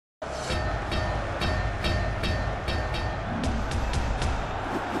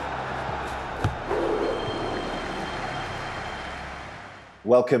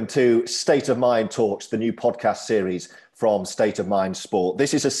Welcome to State of Mind Talks, the new podcast series from State of Mind Sport.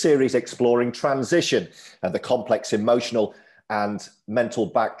 This is a series exploring transition and the complex emotional and mental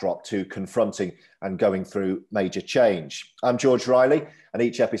backdrop to confronting and going through major change. I'm George Riley, and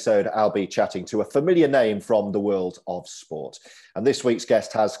each episode I'll be chatting to a familiar name from the world of sport. And this week's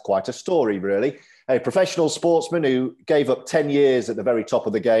guest has quite a story, really. A professional sportsman who gave up 10 years at the very top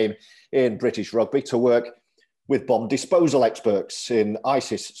of the game in British rugby to work with bomb disposal experts in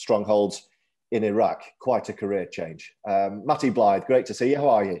ISIS strongholds in Iraq. Quite a career change. Matty Blythe, great to see you. How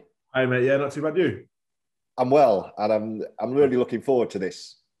are you? Hi, mate. Yeah, not too bad. You? I'm well, and I'm really looking forward to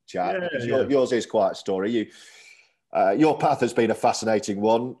this chat because yours is quite a story. Your path has been a fascinating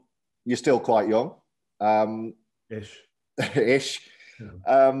one. You're still quite young. Ish.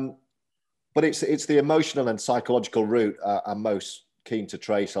 Yeah. But it's the emotional and psychological route I'm most keen to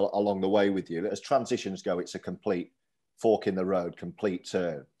trace along the way with you. As transitions go, it's a complete fork in the road, complete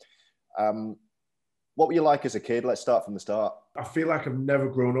turn. What were you like as a kid? Let's start from the start. I feel like I've never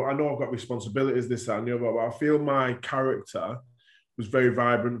grown up. I know I've got responsibilities, this, that, and the other, but I feel my character was very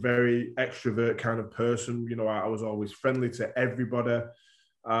vibrant, very extrovert kind of person. You know, I was always friendly to everybody.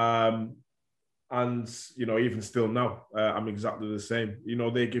 And, you know, even still now, I'm exactly the same. You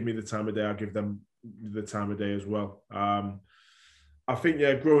know, they give me the time of day, I give them the time of day as well. I think,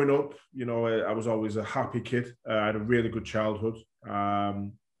 growing up, you know, I was always a happy kid. I had a really good childhood.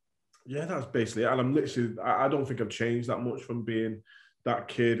 That's basically it. And I'm literally, I don't think I've changed that much from being that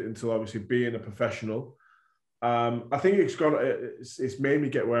kid until obviously being a professional. I think it's made me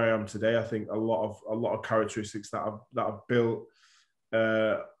get where I am today. I think a lot of characteristics that I've built,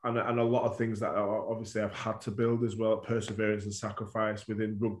 and a lot of things that obviously I've had to build as well, perseverance and sacrifice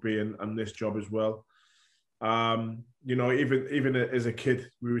within rugby and this job as well. You know, even as a kid,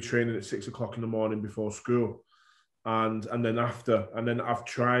 we were training at 6 o'clock in the morning before school, and then after, and then I've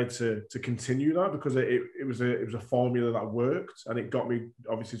tried to continue that because it was a formula that worked, and it got me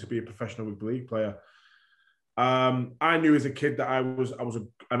obviously to be a professional rugby league player. I knew as a kid that I was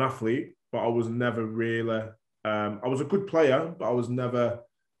an athlete, but I was never really. I was a good player, but I was never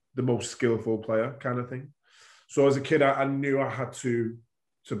the most skillful player, kind of thing. So as a kid, I knew I had to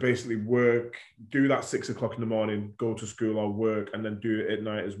basically work, do that 6 o'clock in the morning, go to school or work, and then do it at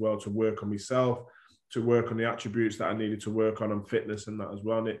night as well to work on myself, to work on the attributes that I needed to work on fitness and that as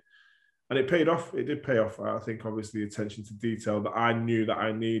well. And it paid off. It did pay off. I think obviously attention to detail that I knew that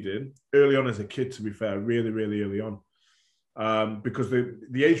I needed early on as a kid, to be fair, really, really early on. Because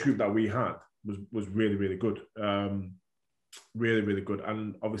the age group that we had was really, really good. Really, really good.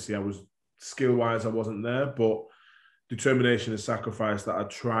 And obviously I was skill-wise, I wasn't there, but determination and sacrifice that I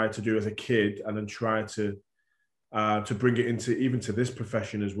tried to do as a kid and then try to bring it into even to this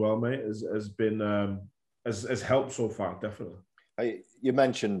profession as well, mate, has helped so far, definitely. You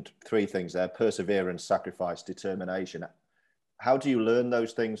mentioned three things there: perseverance, sacrifice, determination. How do you learn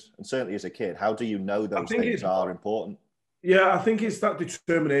those things? And certainly as a kid, how do you know those things are important? Yeah, I think it's that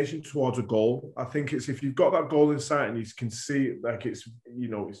determination towards a goal. I think it's if you've got that goal in sight and you can see, like, it's, you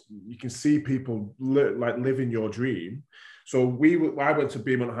know, you can see people living your dream. So I went to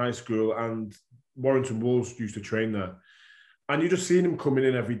Beaumont High School, and Warrington Wolves used to train there. And you just seen them coming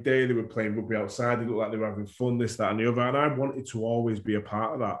in every day. They were playing rugby outside. They looked like they were having fun, this, that, and the other. And I wanted to always be a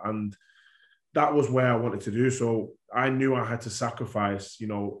part of that. And that was where I wanted to do. So I knew I had to sacrifice, you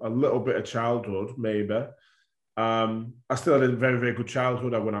know, a little bit of childhood, maybe. I still had a very, very good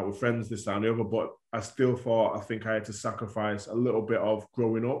childhood. I went out with friends, this, that, and the other, but I still thought, I think I had to sacrifice a little bit of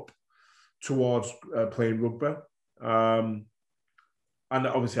growing up towards playing rugby. And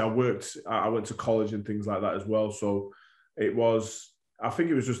obviously I went to college and things like that as well. So I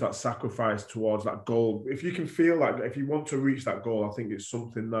think it was just that sacrifice towards that goal. If you can feel like, if you want to reach that goal, I think it's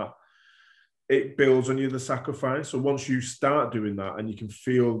something that it builds on you, the sacrifice. So once you start doing that and you can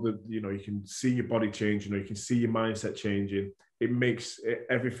feel that, you know, you can see your body changing, or you can see your mindset changing, it makes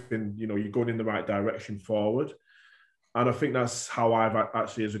everything, you know, you're going in the right direction forward. And I think that's how I've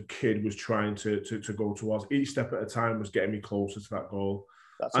actually, as a kid, was trying to go towards. Each step at a time was getting me closer to that goal.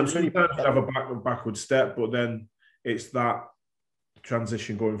 And sometimes you have a backward step, but then it's that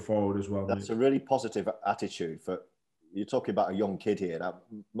transition going forward as well. That's a really positive attitude. You're talking about a young kid here. Now,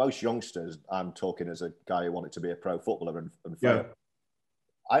 most youngsters, I'm talking as a guy who wanted to be a pro footballer and failed.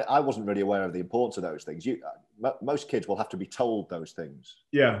 I wasn't really aware of the importance of those things. Most kids will have to be told those things.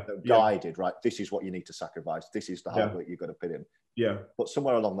 Guided, right? This is what you need to sacrifice. This is the hard work you've got to put in. Yeah. But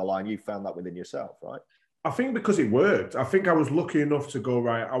somewhere along the line, you found that within yourself, right? I think because it worked. I think I was lucky enough to go,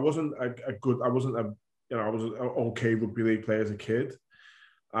 right, I was an okay rugby league player as a kid.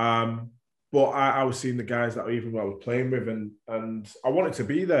 But I was seeing the guys that even I was playing with, and I wanted to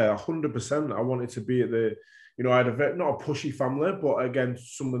be there 100%. I wanted to be at the, you know, I had not a pushy family, but again,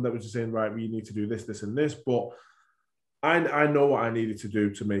 someone that was just saying, right, we need to do this, this, and this. But I know what I needed to do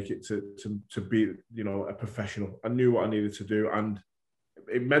to make it to be, you know, a professional. I knew what I needed to do, and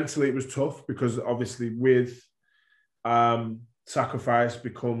mentally it was tough because obviously with sacrifice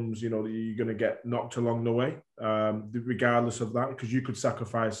becomes, you know, you're going to get knocked along the way, regardless of that, because you could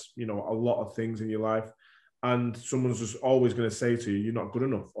sacrifice, you know, a lot of things in your life, and someone's just always going to say to you, you're not good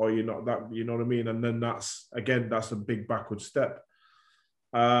enough, or you're not that, you know what I mean? And then that's a big backward step.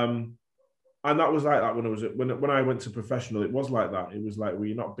 And that was like that when I went to professional, it was like that. It was like, well,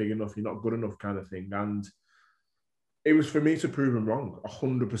 you're not big enough, you're not good enough kind of thing. And it was for me to prove them wrong,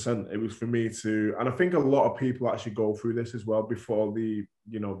 100%. It was for me to, and I think a lot of people actually go through this as well before they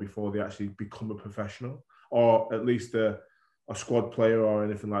actually become a professional, or at least a squad player or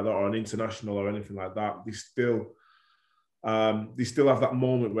anything like that, or an international or anything like that. They still have that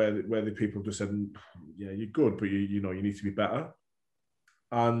moment where the people just said, yeah, you're good, but you know, you need to be better.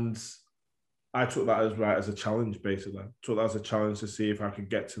 And I took that as a challenge, basically. Took that as a challenge to see if I could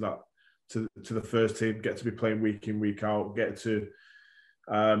get to that, to the first team, get to be playing week in, week out, get to,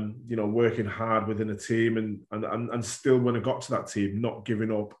 you know, working hard within a team, and still when I got to that team, not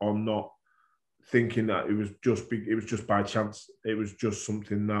giving up or not thinking that it was just by chance. It was just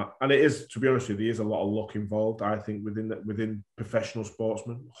something that, and it is, to be honest with you, there is a lot of luck involved. I think within professional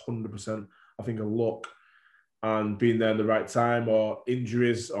sportsmen, 100%. I think a luck and being there in the right time, or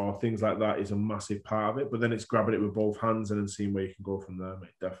injuries or things like that, is a massive part of it. But then it's grabbing it with both hands and then seeing where you can go from there,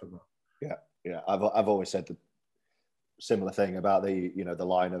 mate. Definitely. Yeah. I've always said the similar thing about the, you know, the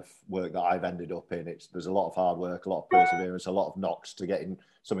line of work that I've ended up in. There's a lot of hard work, a lot of perseverance, a lot of knocks to getting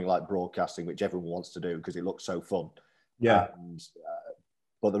something like broadcasting, which everyone wants to do because it looks so fun. Yeah.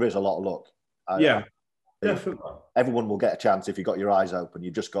 But there is a lot of luck. Definitely. Everyone will get a chance if you've got your eyes open.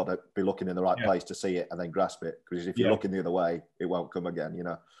 You've just got to be looking in the right place to see it and then grasp it. Because if you're looking the other way, it won't come again, you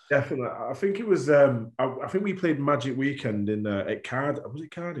know. Definitely. I think it was, I think we played Magic Weekend at Cardiff. Was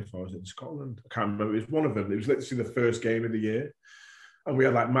it Cardiff or was it in Scotland? I can't remember. It was one of them. It was literally the first game of the year. And we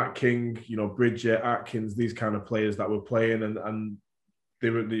had like Matt King, you know, Bridget, Atkins, these kind of players that were playing. And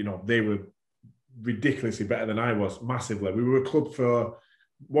they were, you know, they were ridiculously better than I was, massively. We were a club for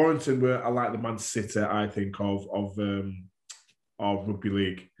Warrington. Were like the Man City, I think, of rugby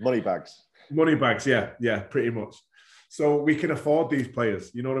league. Money bags, yeah, pretty much. So we can afford these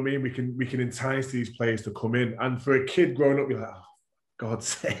players. You know what I mean? We can entice these players to come in. And for a kid growing up, you're like, oh, God's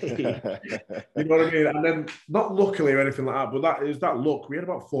sake. You know what I mean? And then, not luckily or anything like that, but that is that luck. We had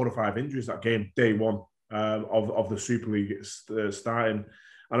about 4 or 5 injuries that game, day one of the Super League starting. And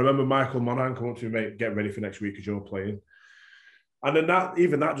I remember Michael Monaghan coming up to me, mate, get ready for next week because you're playing. And then that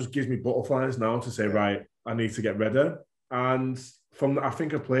just gives me butterflies now to say, right, I need to get ready. And I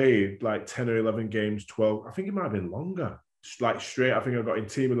think I played like 10 or 11 games, 12. I think it might have been longer. Like straight, I think I got in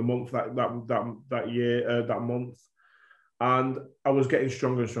team of the month that year, that month. And I was getting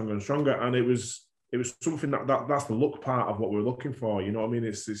stronger and stronger and stronger. And it was something that's the luck part of what we're looking for. You know what I mean?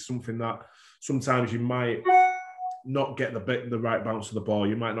 It's something that sometimes you might not get the right bounce of the ball.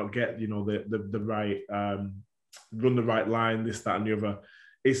 You might not get, you know, the right run the right line, this, that, and the other.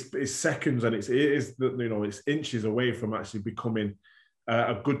 It's seconds, and it is you know, it's inches away from actually becoming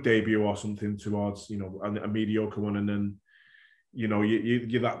a good debut or something towards, you know, a mediocre one, and then, you know,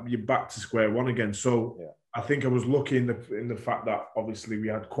 you're back to square one again. So I think I was lucky in the fact that obviously we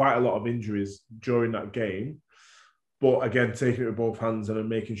had quite a lot of injuries during that game, but again, taking it with both hands and then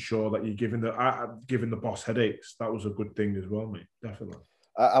making sure that you're giving the boss headaches. That was a good thing as well, mate. Definitely.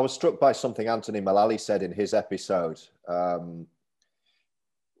 I was struck by something Anthony Mullally said in his episode.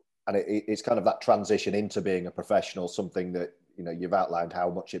 And it's kind of that transition into being a professional, something that, you know, you've outlined how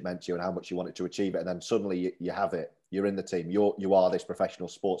much it meant to you and how much you wanted to achieve it. And then suddenly you have it. You're in the team. You are this professional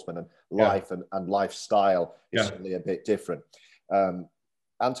sportsman, and life and lifestyle is suddenly a bit different.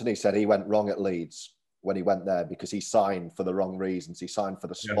 Anthony said he went wrong at Leeds when he went there because he signed for the wrong reasons. He signed for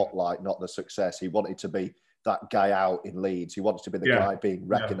the spotlight, not the success. He wanted to be that guy out in Leeds. He wanted to be the guy being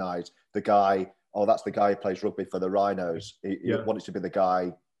recognised. The guy, oh, that's the guy who plays rugby for the Rhinos. He wanted to be the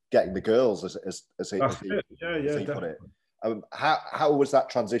guy getting the girls, as he put it. How was that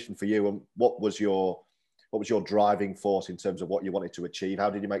transition for you, and what was your driving force in terms of what you wanted to achieve? How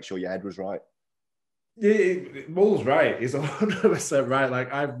did you make sure your head was right? Mull's right. He's 100% right.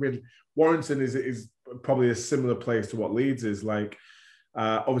 Like, Warrington is probably a similar place to what Leeds is. Like,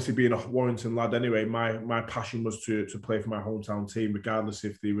 obviously being a Warrington lad anyway, my passion was to play for my hometown team, regardless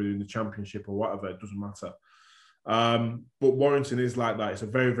if they were in the Championship or whatever. It doesn't matter. But Warrington is like that. It's a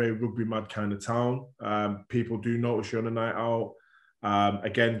very, very rugby mad kind of town. People do notice you on a night out.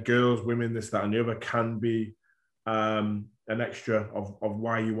 Again, girls, women, this, that, and the other can be an extra of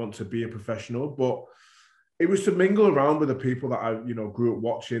why you want to be a professional. But it was to mingle around with the people that I, grew up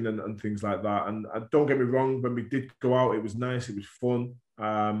watching and things like that. And don't get me wrong, when we did go out, it was nice, it was fun.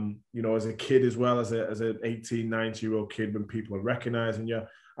 As a kid as well, as an 18, 19-year-old kid, when people are recognizing you,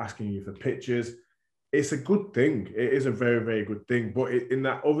 asking you for pictures, it's a good thing. It is a very, very good thing. But in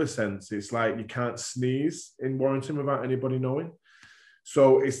that other sense, it's like you can't sneeze in Warrington without anybody knowing.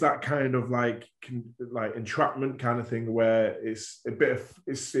 So it's that kind of like entrapment kind of thing where it's a bit of,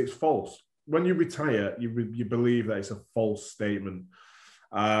 it's false. When you retire, you believe that it's a false statement.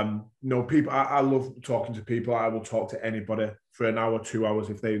 People. I love talking to people. I will talk to anybody for an hour, 2 hours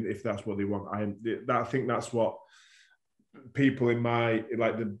if that's what they want. I think that's what people in my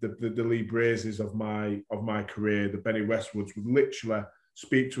the Lee Brazes of my career, the Benny Westwoods, would literally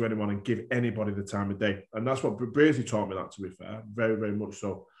speak to anyone and give anybody the time of day, and that's what Brazy taught me. That, to be fair, very, very much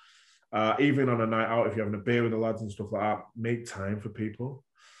so. Even on a night out, if you're having a beer with the lads and stuff like that, make time for people.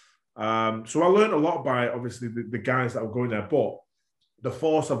 So I learned a lot by obviously the guys that were going there, but the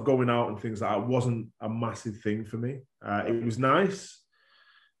force of going out and things like that wasn't a massive thing for me. It was nice,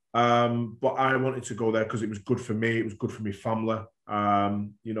 but I wanted to go there because it was good for me. It was good for my family. A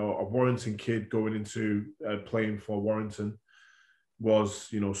Warrington kid going into playing for Warrington was,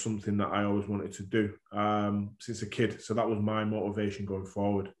 something that I always wanted to do since a kid. So that was my motivation going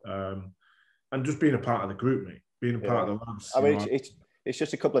forward. And just being a part of the group, mate, being a part of the lads. I mean, it's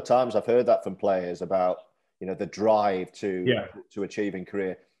just a couple of times I've heard that from players about, the drive to achieving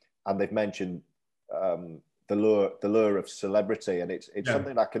career. And they've mentioned the lure of celebrity. And it's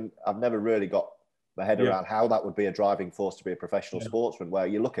something I've never really got my head around how that would be a driving force to be a professional sportsman, where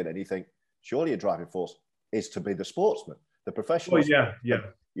you look at it and you think, surely a driving force is to be the sportsman, the professional. Well,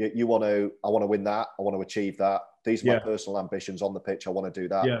 I want to win that. I want to achieve that. These are my personal ambitions on the pitch. I want to do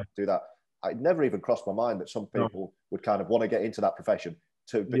that, do that. It never even crossed my mind that some people would kind of want to get into that profession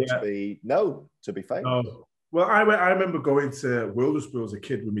to be known, to be famous. No. Well, I remember going to Wilderspool as a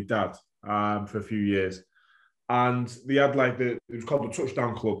kid with my dad for a few years, and they had it was called the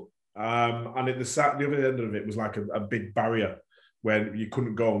Touchdown Club, and at the other end of it was like a big barrier where you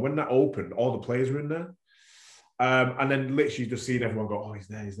couldn't go. And when that opened, all the players were in there. And then literally just seeing everyone go, oh, he's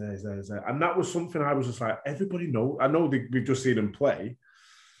there. And that was something I was just like, everybody knows. I know we've just seen him play,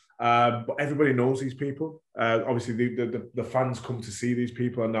 but everybody knows these people. Obviously, the fans come to see these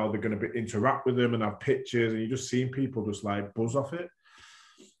people, and now they're going to interact with them and have pictures, and you're just seeing people just like buzz off it.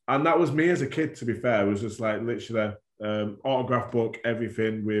 And that was me as a kid, to be fair. It was just like literally autograph book,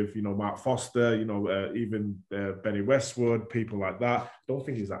 everything with, Mark Foster, even Benny Westwood, people like that. Don't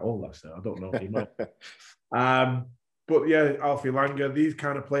think he's that old, actually. I don't know. He might. But yeah, Alfie Langer, these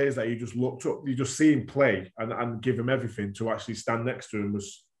kind of players that you just looked up, you just see him play and give him everything, to actually stand next to him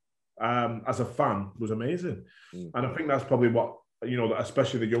was, as a fan, was amazing. And I think that's probably what,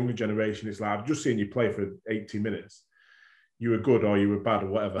 especially the younger generation, it's like, I've just seen you play for 80 minutes. You were good or you were bad or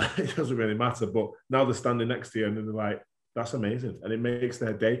whatever. It doesn't really matter. But now they're standing next to you and they're like, that's amazing. And it makes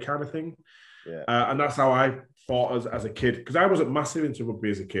their day kind of thing. Yeah. And that's how I thought as a kid, because I wasn't massive into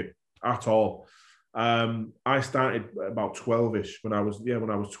rugby as a kid at all. I started about 12-ish when I was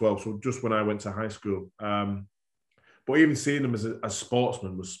 12. So just when I went to high school. But even seeing them as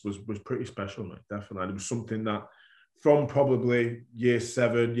sportsmen was pretty special, mate, definitely. It was something that from probably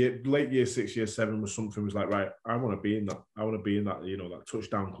late year 6, year 7 was something was like, right, I want to be in that. I want to be in that, that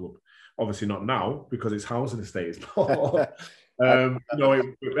Touchdown Club. Obviously not now because it's housing estates. The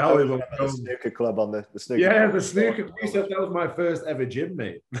snooker club on the snooker. Yeah, the snooker. That was my first ever gym,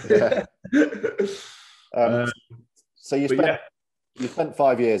 mate. Yeah. So you spent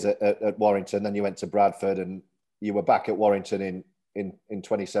 5 years at Warrington, then you went to Bradford, and you were back at Warrington in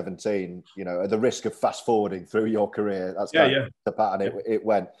 2017. At the risk of fast forwarding through your career, that's the pattern it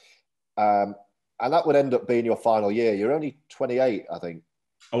went. And that would end up being your final year. You're only 28, I think.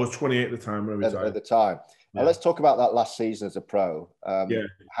 I was 28 at the time when I retired. At the time. Now let's talk about that last season as a pro.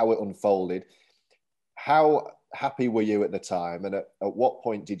 How it unfolded. How happy were you at the time, and at what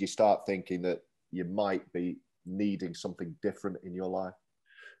point did you start thinking that you might be needing something different in your life?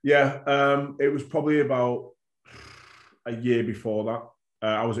 It was probably about a year before that.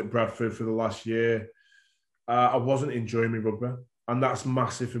 I was at Bradford for the last year. I wasn't enjoying my rugby, and that's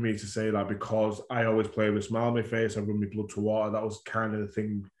massive for me to say that, because I always play with a smile on my face. I run my blood to water. That was kind of the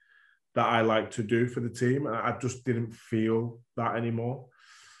thing that I like to do for the team, and I just didn't feel that anymore.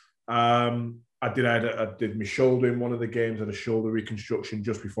 I did my shoulder in one of the games. I had a shoulder reconstruction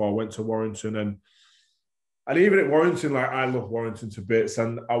just before I went to Warrington, and And even at Warrington, like I love Warrington to bits,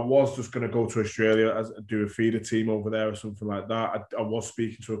 and I was just going to go to Australia as do a feeder team over there or something like that. I was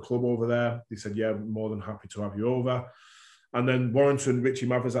speaking to a club over there. They said, "Yeah, more than happy to have you over." And then Warrington, Richie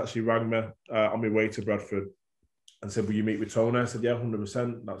Mathers actually rang me on my way to Bradford and said, "Will you meet with Tony?" I said, "Yeah,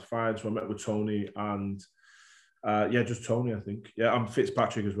 100%. That's fine." So I met with Tony and just Tony, I think. Yeah, I'm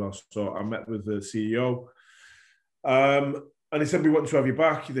Fitzpatrick as well. So I met with the CEO, and he said, "We want to have you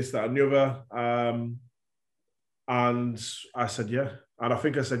back. This, that, and the other." And I said, yeah. And I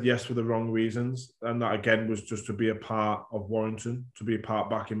think I said yes for the wrong reasons. And that, again, was just to be a part of Warrington, to be a part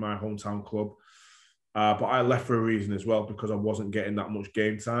back in my hometown club. But I left for a reason as well, because I wasn't getting that much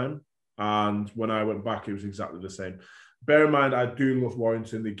game time. And when I went back, it was exactly the same. Bear in mind, I do love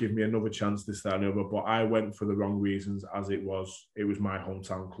Warrington. They give me another chance, this, that, and the other. But I went for the wrong reasons, as it was my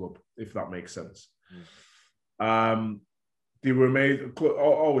hometown club, if that makes sense. They were amazing.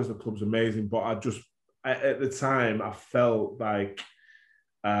 Always the club's amazing, but at the time, I felt like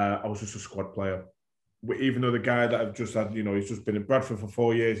I was just a squad player. Even though the guy that I've just had, he's just been in Bradford for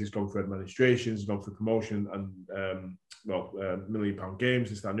 4 years, he's gone through administration, he's gone through promotion and, £1 million games,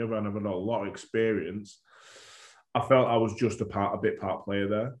 this, that, and the other, and I've had a lot of experience. I felt I was just a bit part player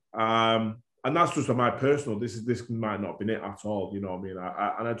there. And that's just my personal, this might not have been it at all, you know what I mean?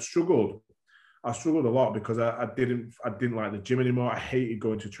 And I'd struggled. I struggled a lot because I didn't like the gym anymore. I hated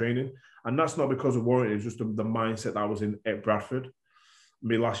going to training. And that's not because of Warrington, it's just the mindset that I was in at Bradford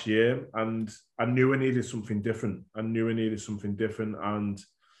me last year. And I knew I needed something different. And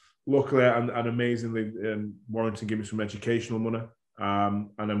luckily and amazingly, Warrington gave me some educational money. And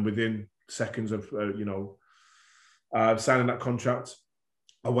then within seconds of, signing that contract,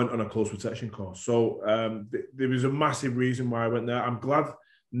 I went on a close protection course. So there was a massive reason why I went there. I'm glad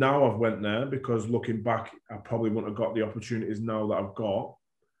now I've went there, because looking back, I probably wouldn't have got the opportunities now that I've got.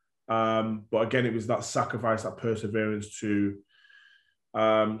 But again, it was that sacrifice, that perseverance to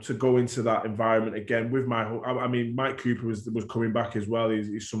go into that environment again with Mike Cooper was coming back as well.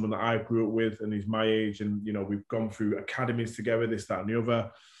 He's someone that I grew up with, and he's my age, and we've gone through academies together, this, that, and the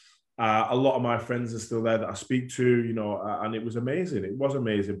other. A lot of my friends are still there that I speak to, and it was amazing. It was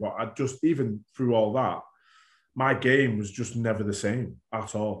amazing, but I just, even through all that, my game was just never the same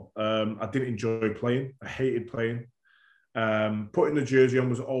at all. I didn't enjoy playing. I hated playing. Putting the jersey on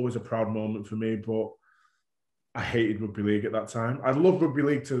was always a proud moment for me, but I hated rugby league at that time. I loved rugby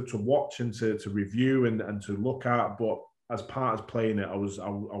league to watch and to review and to look at, but as part of playing it, I was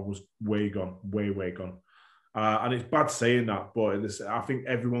way gone, way gone. And it's bad saying that, but I think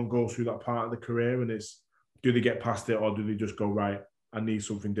everyone goes through that part of the career, and it's, do they get past it, or do they just go, right, I need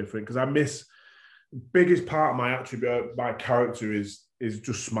something different? Because I miss, biggest part of my attribute, my character is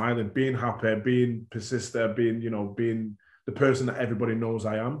just smiling, being happy, being persistent, being the person that everybody knows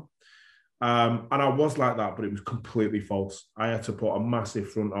I am. And I was like that, but it was completely false. I had to put a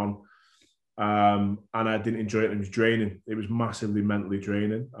massive front on, and I didn't enjoy it. It was draining. It was massively mentally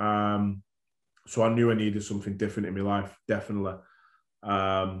draining. So I knew I needed something different in my life, definitely.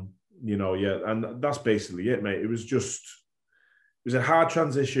 And that's basically it, mate. It was a hard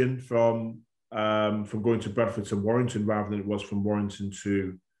transition from going to Bradford to Warrington rather than it was from Warrington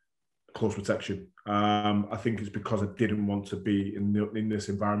to close protection. I think it's because I didn't want to be in this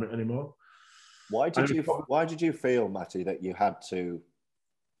environment anymore. Why did you feel, Matty, that you had to?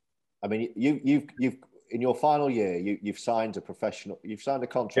 I mean, you've in your final year, you've signed a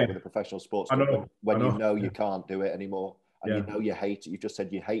contract with a professional sports club when you can't do it anymore, and you hate it. You've just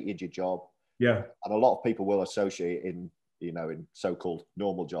said you hated your job. Yeah, and a lot of people will associate in so-called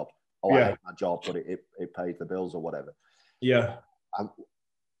normal job. I hate my job, but it pays the bills or whatever. Yeah.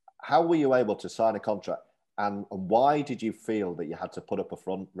 How were you able to sign a contract? And why did you feel that you had to put up a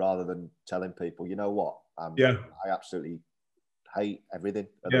front rather than telling people, you know what? I absolutely hate everything.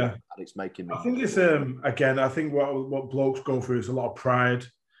 And it's making me. I think it's again. I think what blokes go through is a lot of pride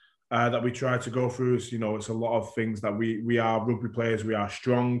that we try to go through. It's a lot of things that we are rugby players. We are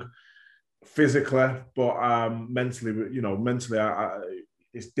strong physically, but mentally,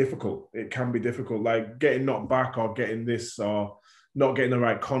 it's difficult. It can be difficult, like getting knocked back or getting this or not getting the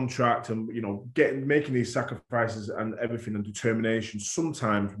right contract, and making these sacrifices and everything and determination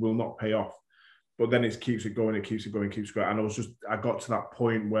sometimes will not pay off. But then it keeps it going. And I got to that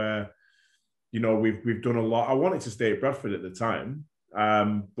point where, we've done a lot. I wanted to stay at Bradford at the time,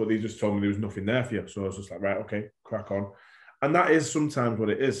 but they just told me there was nothing there for you. So I was just like, right, okay, crack on. And that is sometimes what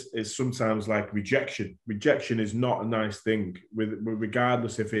it is. It's sometimes like rejection. Rejection is not a nice thing,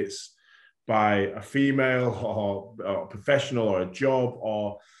 regardless if it's by a female or a professional or a job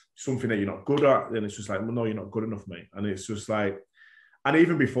or something that you're not good at. Then it's just like, well, no, you're not good enough, mate. And it's just like, and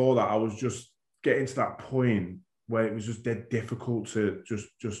even before that, I was just, getting to that point where it was just dead difficult to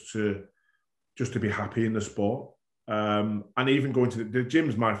just to be happy in the sport. And even going to the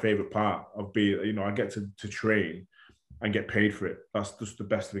gym's my favorite part of being, you know, I get to train and get paid for it. That's just the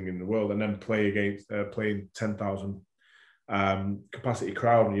best thing in the world. And then playing 10,000 capacity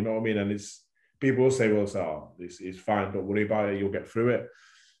crowd, you know what I mean? And it's, people will say, well, it's fine, don't worry about it, you'll get through it.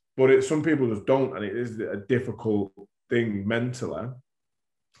 But some people just don't, and it is a difficult thing mentally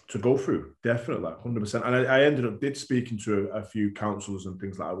to go through, definitely, 100%. And I ended up speaking to a few counsellors and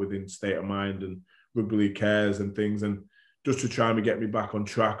things like that within State of Mind and Rugby League Cares and things, and just to try and get me back on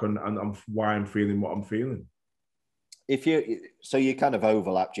track and why I'm feeling what I'm feeling. So you kind of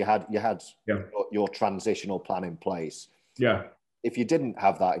overlapped. You had your transitional plan in place. Yeah. If you didn't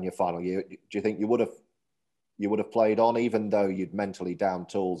have that in your final year, do you think you would have played on, even though you'd mentally down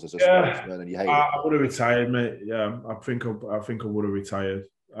tools as a sportsman and you hated it? I would have retired, mate. Yeah, I think I would have retired.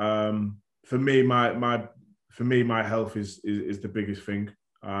 For me, my health is the biggest thing.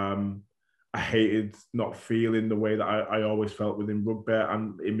 I hated not feeling the way that I always felt within rugby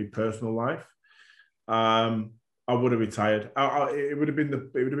and in my personal life. I would have retired. It would have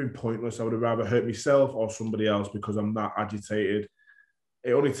been pointless. I would have rather hurt myself or somebody else because I'm that agitated.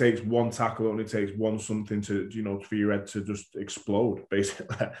 It only takes one tackle. It only takes one something to, you know, for your head to just explode,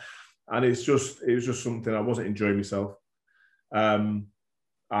 basically. And it was just something I wasn't enjoying myself. And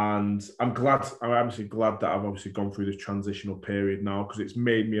I'm obviously glad that I've obviously gone through this transitional period now, because it's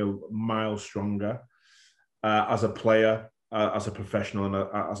made me a mile stronger as a player, as a professional,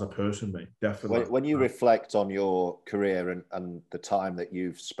 and as a person, mate. Definitely. When you reflect on your career and the time that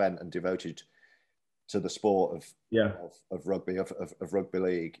you've spent and devoted to the sport of rugby, of rugby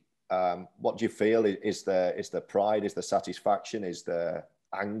league, what do you feel? Is there pride? Is there satisfaction? Is there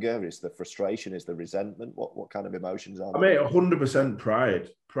anger? Is there frustration? Is there resentment? What kind of emotions are there? I mean, 100% pride.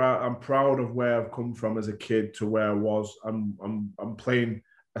 I'm proud of where I've come from as a kid to where I was. I'm playing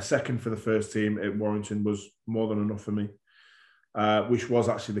a second for the first team at Warrington was more than enough for me, which was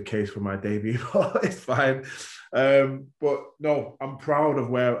actually the case for my debut. But it's fine. But no, I'm proud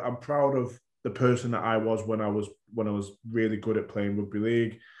of the person that I was when I was really good at playing rugby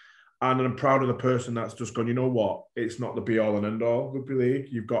league. And I'm proud of the person that's just gone, you know what? It's not the be all and end all, rugby league.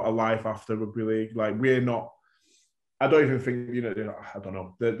 You've got a life after rugby league. Like, we're not, I don't even think, you know, I don't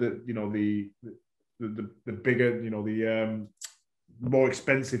know, the bigger, you know, the more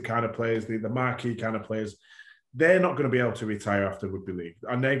expensive kind of players, the marquee kind of players, they're not going to be able to retire after rugby league,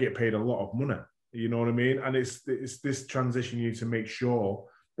 and they get paid a lot of money. You know what I mean? And it's this transition you need to make sure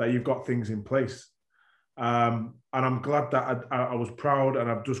that you've got things in place. And I'm glad that I was proud,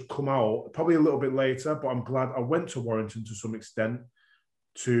 and I've just come out probably a little bit later, but I'm glad I went to Warrington to some extent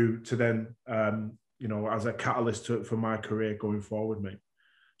to then, you know, as a catalyst for my career going forward, mate.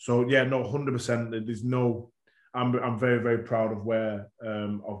 So yeah, no, 100%. There's no, I'm very, very proud of where,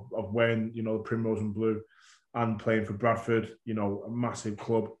 of wearing, you know, the Primrose and Blue and playing for Bradford, you know, a massive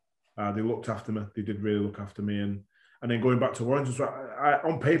club. They looked after me. They did really look after me. And then going back to Warrington, so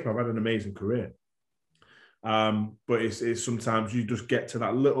on paper, I've had an amazing career. But it's sometimes you just get to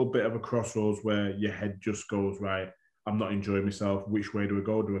that little bit of a crossroads where your head just goes, right, I'm not enjoying myself. Which way do I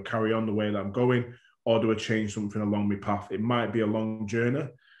go? Do I carry on the way that I'm going, or do I change something along my path? It might be a long journey,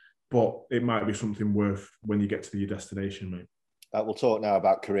 but it might be something worth when you get to your destination, mate. We'll talk now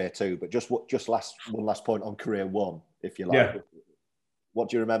about career 2, but just one last point on career 1, if you like. Yeah. What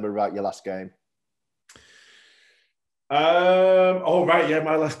do you remember about your last game? Oh right, yeah,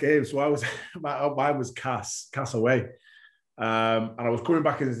 my last game. So mine was Cass away, and I was coming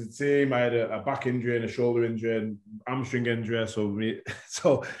back into the team. I had a back injury and a shoulder injury and hamstring injury,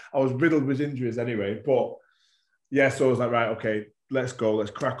 so I was riddled with injuries anyway. But yeah, so I was like, right, okay, let's go,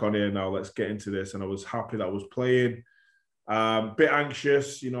 let's crack on here now, let's get into this. And I was happy that I was playing. Bit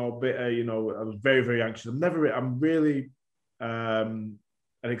anxious, you know, I was very, very anxious. I'm really an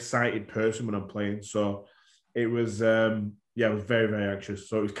excited person when I'm playing, so. It was, I was very, very anxious.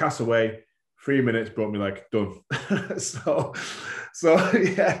 So it was Cass away, 3 minutes brought me like done. so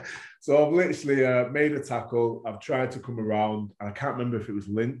yeah. So I've literally made a tackle. I've tried to come around. I can't remember if it was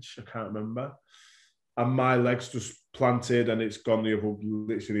Lynch. I can't remember. And my leg's just planted and it's gone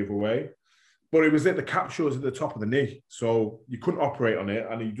literally the other way. But it was the capsule was at the top of the knee. So you couldn't operate on it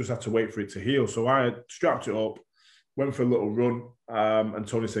and you just had to wait for it to heal. So I strapped it up, went for a little run, and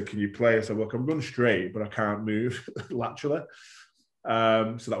Tony said, can you play? I said, well, I can run straight, but I can't move laterally.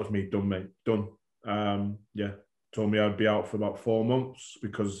 So that was me done, mate. Done. Told me I'd be out for about 4 months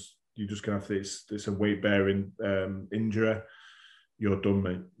because you're just going to have to, it's a weight-bearing injury. You're done,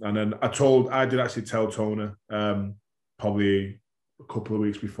 mate. And then I did actually tell Tony probably a couple of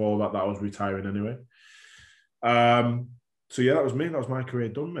weeks before that I was retiring anyway. So yeah, that was me. That was my career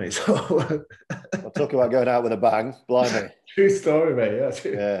done, mate. So I'll talk about going out with a bang. Blimey. True story, mate. Yeah,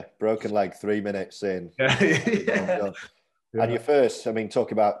 true. Yeah, broken leg 3 minutes in. Yeah. Yeah. And your first, I mean,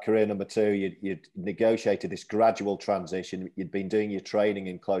 talk about career number two, you'd negotiated this gradual transition. You'd been doing your training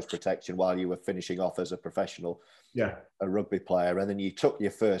in close protection while you were finishing off as a professional, a rugby player. And then you took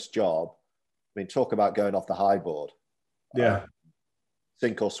your first job. I mean, talk about going off the high board. Yeah.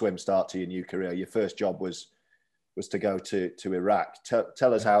 Sink or swim start to your new career. Your first job was to go to Iraq.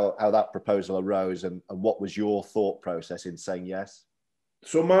 Tell us how that proposal arose and what was your thought process in saying yes?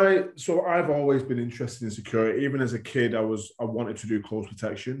 So I've always been interested in security. Even as a kid, I wanted to do close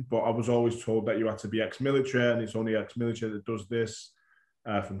protection, but I was always told that you had to be ex-military, and it's only ex-military that does this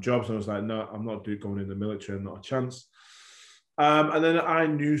from jobs. And I was like, no, I'm not going in the military, not a chance. And then I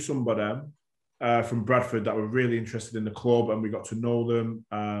knew somebody from Bradford that were really interested in the club, and we got to know them.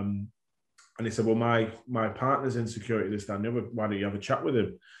 And he said, well, my partner's in security, this, that, and the other. Why don't you have a chat with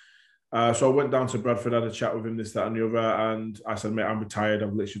him? So I went down to Bradford, had a chat with him, this, that, and the other. And I said, mate, I'm retired.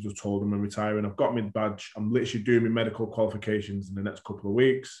 I've literally just told him I'm retiring. I've got my badge. I'm literally doing my medical qualifications in the next couple of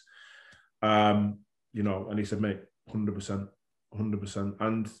weeks. And he said, mate, 100%.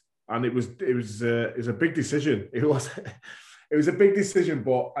 And it was a big decision. It was a big decision,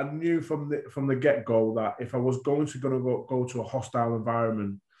 but I knew from the get-go that if I was going to go to a hostile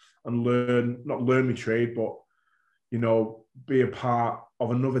environment and not learn my trade, but be a part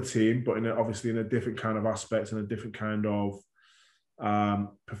of another team, but obviously in a different kind of aspect and a different kind of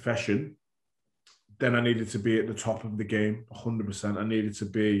profession, then I needed to be at the top of the game, 100%. I needed to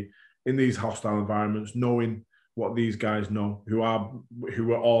be in these hostile environments, knowing what these guys know, who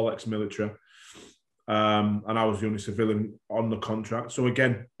were all ex-military. And I was the only civilian on the contract. So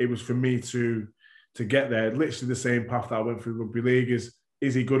again, it was for me to get there. Literally the same path that I went through rugby league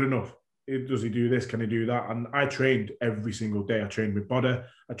is he good enough? Does he do this? Can he do that? And I trained every single day. I trained my body.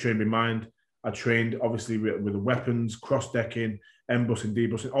 I trained my mind. I trained, obviously, with the weapons, cross-decking, M-bussing,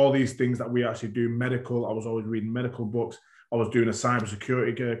 D-bussing, all these things that we actually do. Medical. I was always reading medical books. I was doing a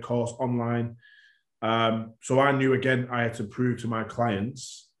cybersecurity course online. So I knew, again, I had to prove to my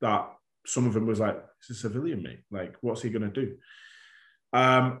clients that some of them was like, it's a civilian, mate. Like, what's he going to do?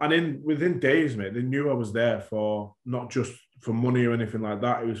 And within days, mate, they knew I was there for not just for money or anything like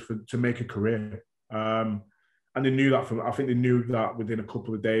that. It was to make a career. And they knew that I think they knew that within a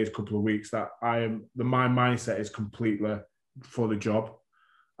couple of days, couple of weeks, that my mindset is completely for the job.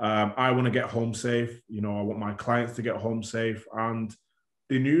 I want to get home safe. I want my clients to get home safe. And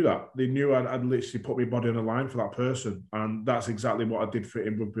they knew that. They knew I'd literally put my body on the line for that person. And that's exactly what I did for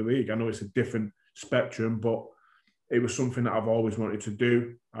in rugby league. I know it's a different spectrum, but it was something that I've always wanted to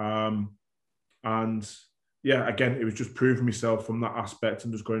do. And yeah, again, it was just proving myself from that aspect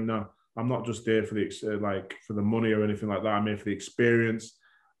and just going, no, I'm not just there for the money or anything like that. I'm here for the experience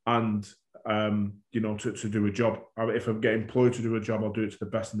and, to do a job. If I get employed to do a job, I'll do it to the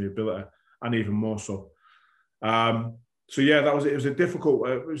best of my ability and even more so. So yeah, that was it. It was a difficult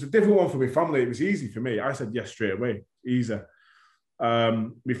one for my family. It was easy for me. I said yes straight away, easy.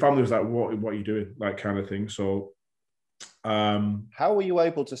 My family was like, what are you doing? Like, kind of thing. So, how were you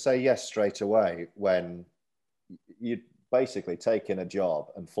able to say yes straight away when you'd basically taken a job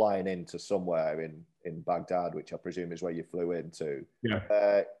and flying into somewhere in Baghdad, which I presume is where you flew into?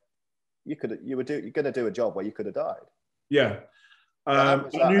 Yeah. You're going to do a job where you could have died. Yeah. I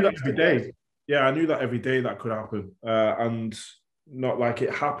knew that every day. Yeah, I knew that every day that could happen. And not like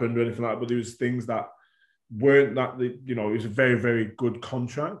it happened or anything like that, but there was things that weren't that, it was a very, very good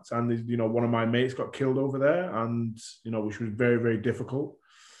contract. And, one of my mates got killed over there and, which was very, very difficult.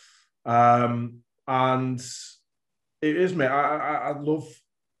 And it is, mate, I love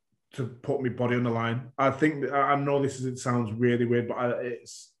to put my body on the line. I think, I know it sounds really weird, but I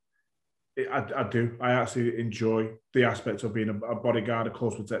do. I actually enjoy the aspect of being a bodyguard, a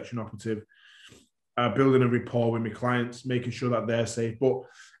close protection operative, building a rapport with my clients, making sure that they're safe. But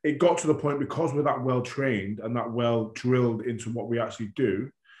it got to the point, because we're that well trained and that well drilled into what we actually do,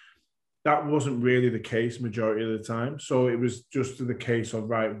 that wasn't really the case majority of the time. So it was just the case of,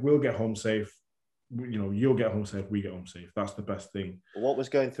 right, we'll get home safe. You'll get home safe, we get home safe. That's the best thing. What was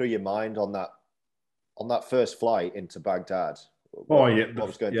going through your mind on that first flight into Baghdad? What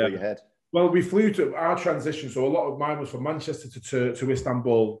was going through your head? Well, we flew to our transition. So a lot of mine was from Manchester to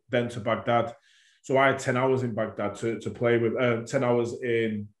Istanbul, then to Baghdad. So I had 10 hours in Baghdad to play with, 10 hours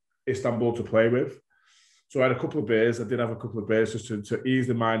in Istanbul to play with. So I had a couple of beers. I did have a couple of beers just to ease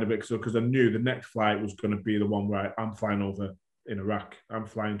the mind a bit, because I knew the next flight was going to be the one where I'm flying over in Iraq. I'm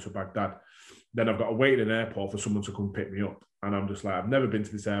flying to Baghdad. Then I've got to wait in an airport for someone to come pick me up. And I'm just like, I've never been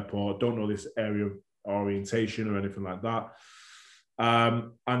to this airport, don't know this area of orientation or anything like that.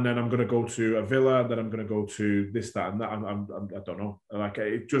 And then I'm going to go to a villa, then I'm going to go to this, that, and that. I don't know. Like,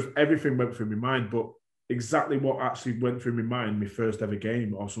 it just, everything went through my mind, but exactly what actually went through my mind, my first ever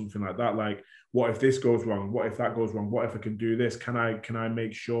game or something like that. Like, what if this goes wrong? What if that goes wrong? What if I can do this? Can I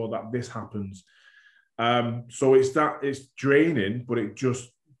make sure that this happens? So it's draining, but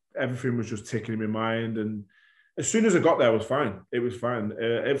everything was just ticking in my mind. And as soon as I got there, it was fine. It was fine.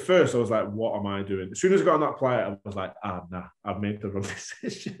 At first, I was like, what am I doing? As soon as I got on that flight, I was like, nah, I've made the wrong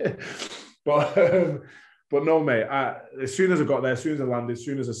decision. But no, mate, as soon as I got there, as soon as I landed, as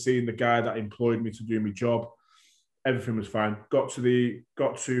soon as I seen the guy that employed me to do my job, everything was fine.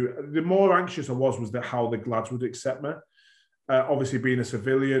 The more anxious I was that how the lads would accept me. Obviously, being a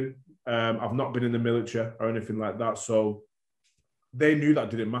civilian, I've not been in the military or anything like that. So they knew that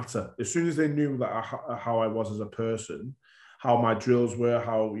didn't matter. As soon as they knew that how I was as a person, how my drills were,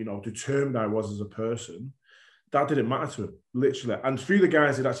 how, you know, determined I was as a person, that didn't matter to them, literally. And through the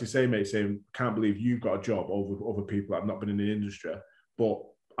guys that actually say, mate, saying, can't believe you've got a job over other people that have not been in the industry, but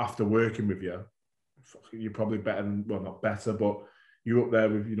after working with you, you're probably better than, well, not better, but you're up there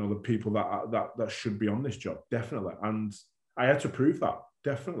with, you know, the people that should be on this job, definitely. And I had to prove that,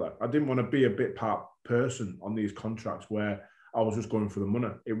 definitely. I didn't want to be a bit part person on these contracts where I was just going for the money.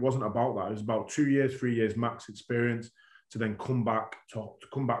 It wasn't about that. It was about 2 years, 3 years max experience to then come back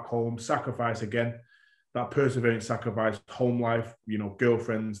home, sacrifice again. That perseverance, sacrifice, home life, you know,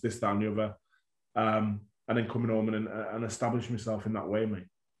 girlfriends, this, that, and the other, and then coming home and establish myself in that way, mate.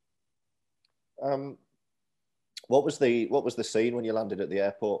 What was the scene when you landed at the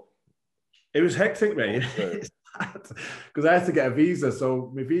airport? It was hectic, mate. Because I had to get a visa,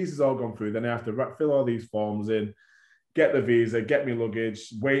 so my visa's all gone through. Then I have to fill all these forms in, get the visa, get me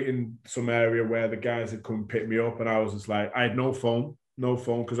luggage, wait in some area where the guys had come pick me up, and I was just like, I had no phone,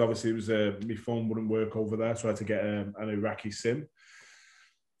 because obviously it was my phone wouldn't work over there, so I had to get an Iraqi SIM.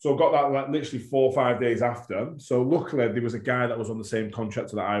 So I got that like literally 4 or 5 days after. So luckily there was a guy that was on the same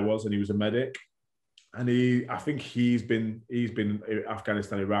contractor that I was, and he was a medic. And I think he's been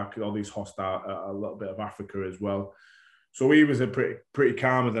Afghanistan, Iraq, all these hostile, a little bit of Africa as well. So he was a pretty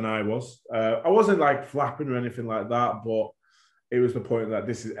calmer than I was. I wasn't like flapping or anything like that, but it was the point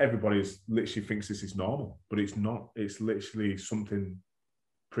that everybody's literally thinks this is normal, but it's not. It's literally something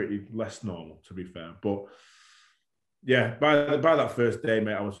pretty less normal, to be fair. But yeah, by that first day,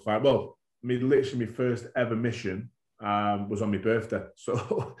 mate, I was fine. Well, literally my first ever mission was on my birthday.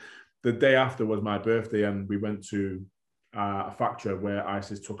 So the day after was my birthday, and we went to a factory where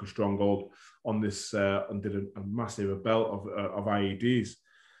ISIS took a stronghold on this and did a massive belt of IEDs.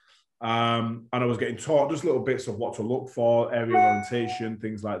 And I was getting taught just little bits of what to look for, area orientation,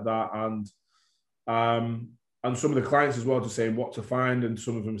 things like that. And some of the clients as well just saying what to find. And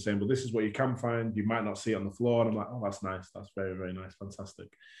some of them are saying, well, this is what you can find. You might not see it on the floor. And I'm like, oh, that's nice. That's very, very nice. Fantastic.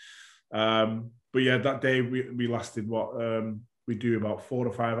 But yeah, that day we lasted we do about 4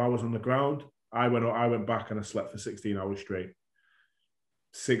 to 5 hours on the ground. I went back and I slept for 16 hours straight.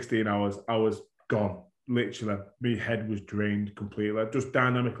 16 hours. I was gone. Literally, my head was drained completely. Just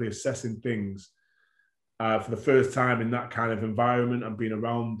dynamically assessing things for the first time in that kind of environment and being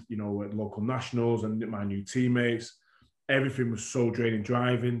around, you know, local nationals and my new teammates. Everything was so draining.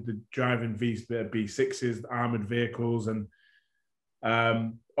 Driving B6s, armored vehicles, and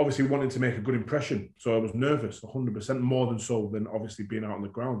obviously wanting to make a good impression. So I was nervous, 100% more than so than obviously being out on the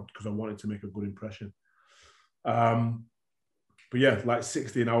ground, because I wanted to make a good impression. But yeah, like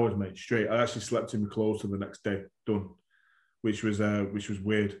 16 hours, mate, straight. I actually slept in my clothes till the next day, done, which was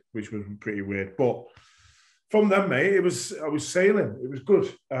weird, which was pretty weird. But from then, mate, I was sailing. It was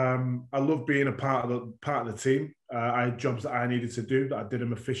good. I loved being a part of the team. I had jobs that I needed to do, that I did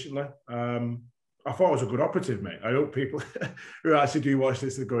them efficiently. I thought I was a good operative, mate. I hope people who actually do watch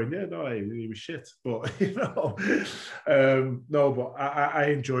this are going, yeah, no, he was shit. But you know, no, but I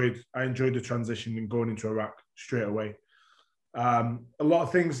enjoyed the transition and going into Iraq straight away. A lot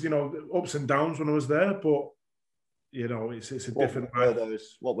of things, you know, ups and downs when I was there, but you know, it's a different.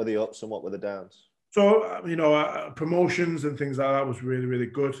 What were the ups and what were the downs? So you know, promotions and things like that was really, really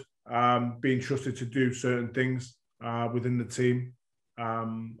good. Being trusted to do certain things within the team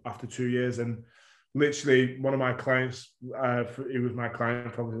after 2 years, and literally one of my clients, he was my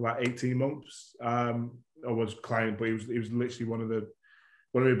client probably like 18 months. I was client, but he was literally one of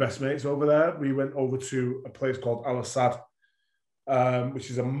my best mates over there. We went over to a place called Al Assad, which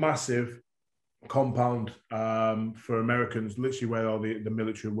is a massive compound for Americans, literally where all the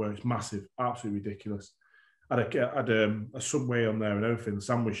military were. It's massive, absolutely ridiculous. I had a subway on there and everything, the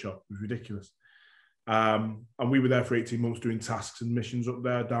sandwich shop. It was ridiculous. And we were there for 18 months doing tasks and missions up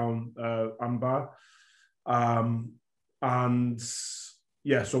there down Anbar. And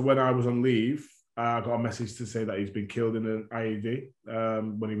yeah, so when I was on leave, I got a message to say that he's been killed in an IED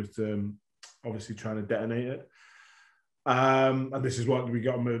when he was obviously trying to detonate it. And this is what we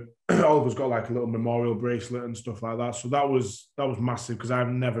got. All of us got like a little memorial bracelet and stuff like that. So that was massive, because I've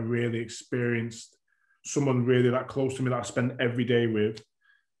never really experienced someone really that close to me that I spend every day with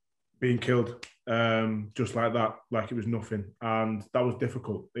being killed just like that, like it was nothing. And that was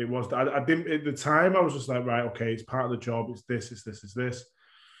difficult. It was. I didn't at the time. I was just like, right, okay, it's part of the job. It's this. It's this. It's this.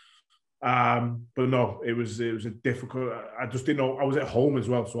 But no, it was a difficult. I just didn't know. I was at home as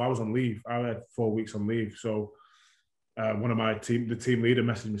well, so I was on leave. I had 4 weeks on leave. So one of my team leader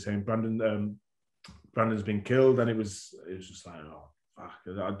messaged me saying Brandon's been killed, and it was just like, oh fuck,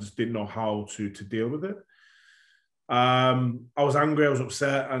 I just didn't know how to deal with it. I was angry, I was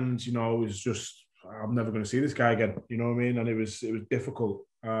upset, and it was just, I'm never going to see this guy again. You know what I mean? And it was difficult.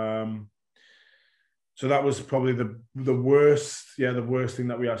 So that was probably the worst, the worst thing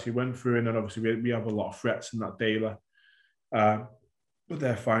that we actually went through. And then obviously we have a lot of threats in that daily, but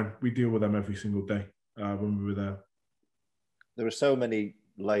they're fine. We deal with them every single day when we were there. There are so many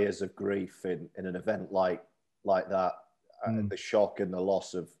layers of grief in an event like that. The shock and the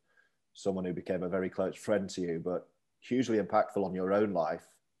loss of someone who became a very close friend to you, but hugely impactful on your own life.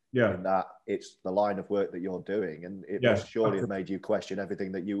 Yeah. In that it's the line of work that you're doing, and it must surely have made you question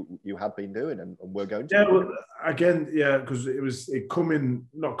everything that you had been doing and were going to. Yeah, well, again, because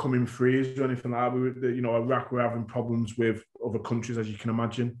not coming free or anything like that. We were, Iraq were having problems with other countries, as you can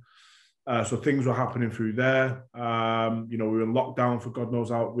imagine. So things were happening through there. We were in lockdown for God knows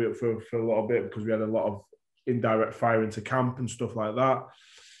how for a little bit, because we had a lot of indirect fire into camp and stuff like that.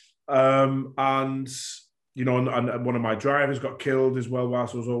 And one of my drivers got killed as well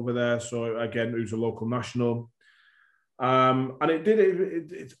whilst I was over there. So again, it was a local national. And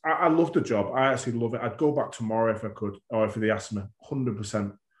I loved the job. I actually love it. I'd go back tomorrow if I could, or if they asked me,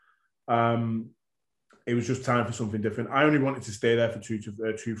 100%. It was just time for something different. I only wanted to stay there for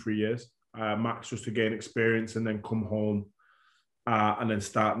 3 years, max, just to gain experience and then come home and then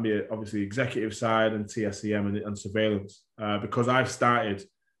start me, obviously, executive side and TSEM and surveillance, because I've started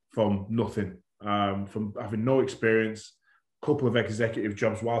from nothing. From having no experience, a couple of executive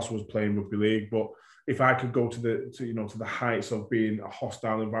jobs whilst I was playing rugby league. But if I could go to the heights of being a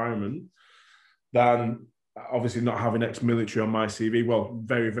hostile environment, then obviously not having ex-military on my CV, well,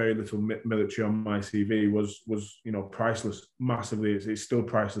 very, very little military on my CV was priceless, massively. It's still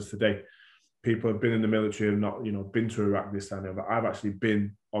priceless today. People have been in the military and not, been to Iraq this time, but I've actually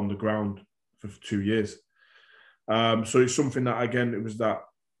been on the ground for 2 years. So it's something that, again, it was that,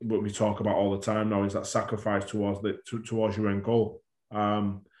 what we talk about all the time now, is that sacrifice towards your end goal.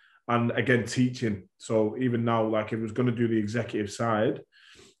 And again, teaching. So even now, like, if I was going to do the executive side,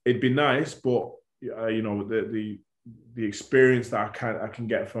 it'd be nice, but the experience that I can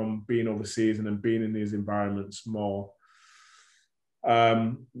get from being overseas and then being in these environments more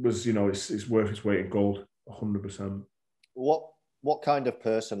was, it's worth its weight in gold, 100%. What kind of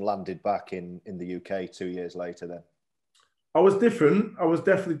person landed back in the UK 2 years later then? I was different. I was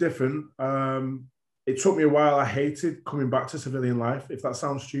definitely different. It took me a while. I hated coming back to civilian life, if that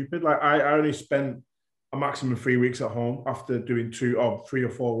sounds stupid. Like, I only spent a maximum 3 weeks at home after doing 3 or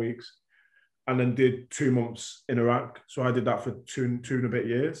 4 weeks, and then did 2 months in Iraq. So I did that for two and a bit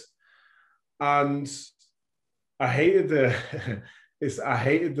years. And I hated I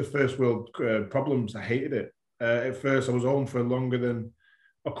hated the first world problems. I hated it. At first, I was home for longer than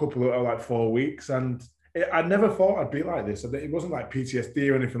a couple of, like, 4 weeks. And I never thought I'd be like this. It wasn't like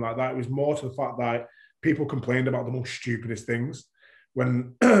PTSD or anything like that. It was more to the fact that people complained about the most stupidest things.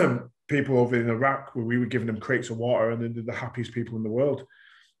 When people over in Iraq, where we were giving them crates of water, and they're the happiest people in the world.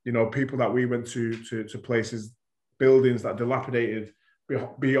 People that we went to places, buildings that dilapidated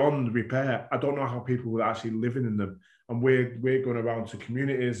beyond repair. I don't know how people were actually living in them. And we're going around to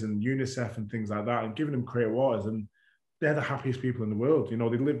communities and UNICEF and things like that and giving them crate of waters, and they're the happiest people in the world.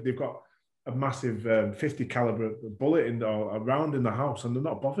 They've got a massive 50 caliber bullet or a round in the house, and they're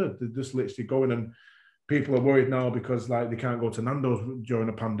not bothered. They're just literally going, and people are worried now because, like, they can't go to Nando's during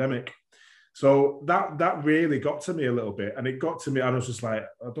a pandemic. So that really got to me a little bit, and it got to me, and I was just like,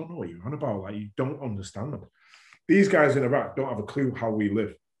 I don't know what you're on about. Like, you don't understand them. These guys in Iraq don't have a clue how we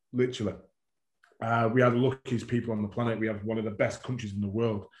live, literally. We are the luckiest people on the planet. We have one of the best countries in the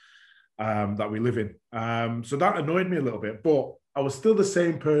world that we live in. So that annoyed me a little bit, but I was still the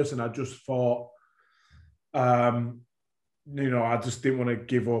same person. I just thought, I just didn't want to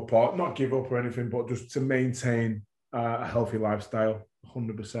give up, or not give up or anything, but just to maintain a healthy lifestyle,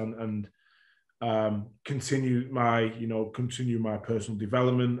 100%. And continue my personal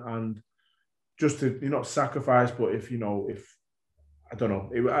development, and just to sacrifice. But if I don't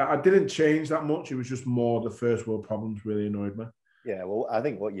know, I didn't change that much. It was just more the first world problems really annoyed me. Yeah, well, I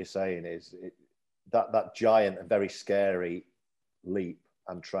think what you're saying is that giant and very scary leap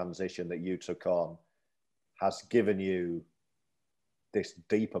and transition that you took on has given you this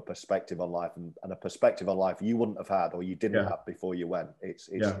deeper perspective on life, and a perspective on life you wouldn't have had or you didn't have before you went. It's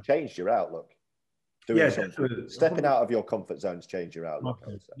changed your outlook. Stepping out of your comfort zones changed your outlook.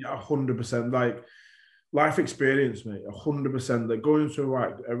 Yeah, 100%. Like life experience, mate. 100%. Like going to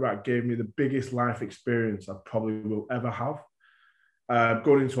Iraq gave me the biggest life experience I probably will ever have.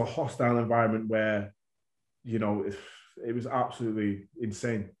 Going into a hostile environment where, it was absolutely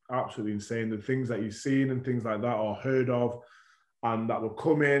insane. Absolutely insane. The things that you've seen and things like that or heard of, and that will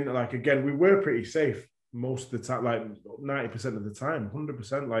come in. Like, again, we were pretty safe most of the time, like 90% of the time,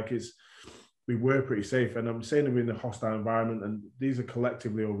 100%. Like we were pretty safe. And I'm saying we're in a hostile environment, and these are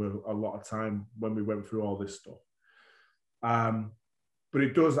collectively over a lot of time when we went through all this stuff. But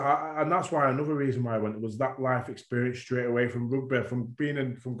it does, and that's why another reason why I went was that life experience straight away from rugby, from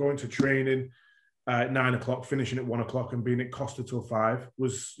going to training at 9 o'clock, finishing at 1 o'clock, and being at Costa till 5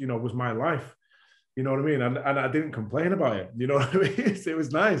 was my life. You know what I mean? And I didn't complain about it. You know what I mean? It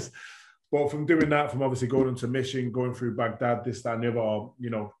was nice. But from doing that, from obviously going into mission, going through Baghdad, this, that, and the other, or,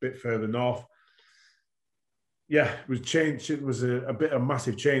 a bit further north, yeah, it was changed. It was a bit of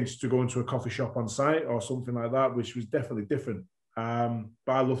massive change to go into a coffee shop on site or something like that, which was definitely different. But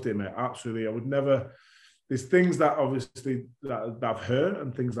I loved it, mate. Absolutely. I would never, there's things that obviously that I've heard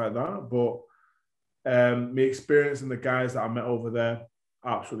and things like that, but my experience and the guys that I met over there,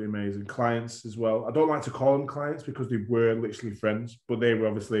 absolutely amazing. Clients as well. I don't like to call them clients because they were literally friends, but they were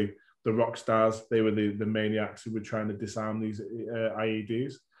obviously the rock stars. They were the maniacs who were trying to disarm these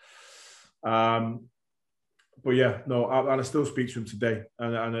IEDs. But yeah, no, and I still speak to him today.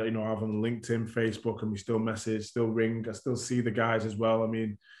 And I have on LinkedIn, Facebook, and we still message, still ring. I still see the guys as well. I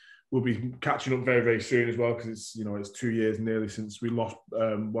mean, we'll be catching up very, very soon as well, because it's 2 years nearly since we lost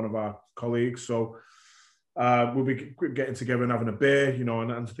one of our colleagues. So we'll be getting together and having a beer,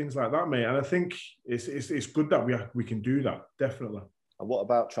 and things like that, mate. And I think it's good that we can do that, definitely. And what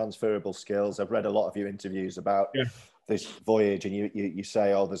about transferable skills? I've read a lot of your interviews about this voyage, and you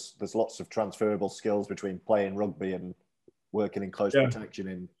say, there's lots of transferable skills between playing rugby and working in close protection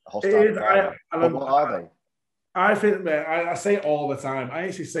in hostile environment. What are they? I think, mate, I say it all the time. I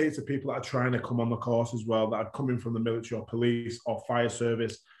actually say it to people that are trying to come on the course as well, that are coming from the military or police or fire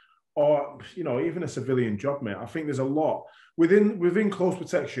service, or even a civilian job, mate. I think there's a lot within close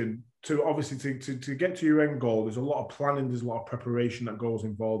protection to obviously to get to your end goal. There's a lot of planning, there's a lot of preparation that goes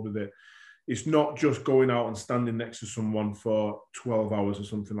involved with it. It's not just going out and standing next to someone for 12 hours or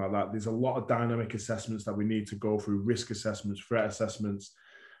something like that. There's a lot of dynamic assessments that we need to go through, risk assessments, threat assessments,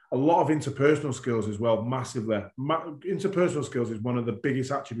 a lot of interpersonal skills as well, massively. Interpersonal skills is one of the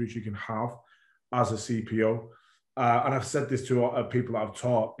biggest attributes you can have as a CPO. And I've said this to people that I've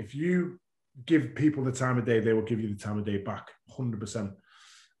taught. If you give people the time of day, they will give you the time of day back, 100%.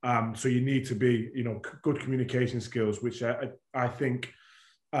 So you need to be, good communication skills, which I think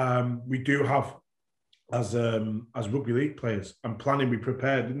we do have as rugby league players. And planning, we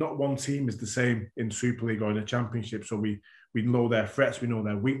prepared. Not one team is the same in Super League or in a championship. So we know their threats, we know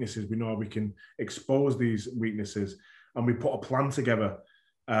their weaknesses, we know how we can expose these weaknesses, and we put a plan together.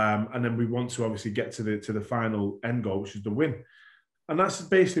 And then we want to obviously get to the final end goal, which is the win. And that's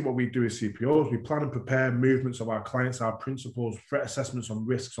basically what we do as CPOs. We plan and prepare movements of our clients, our principals, threat assessments on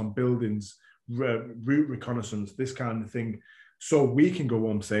risks, on buildings, route reconnaissance, this kind of thing, so we can go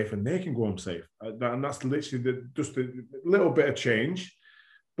home safe and they can go home safe. And that's literally just a little bit of change.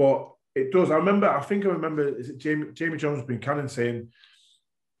 But it does. I remember, is it Jamie Jones Buchanan saying,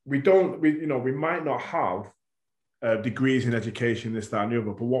 we might not have degrees in education, this, that, and the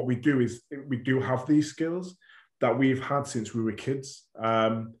other, but what we do is we do have these skills that we've had since we were kids,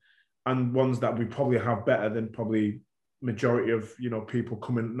 and ones that we probably have better than probably majority of people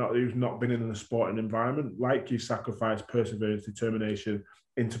who've not been in a sporting environment, like you sacrifice, perseverance, determination,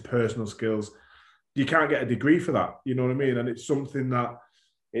 interpersonal skills. You can't get a degree for that, you know what I mean? And it's something that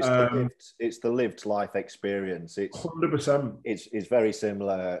it's the lived life experience. It's 100%. It's very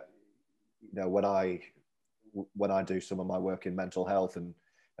similar. When I do some of my work in mental health and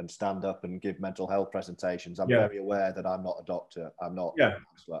stand up and give mental health presentations, I'm very aware that I'm not a doctor. I'm not a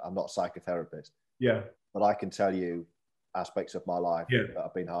psychotherapist. Yeah. But I can tell you aspects of my life that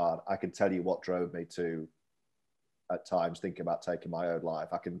have been hard. I can tell you what drove me to, at times, think about taking my own life.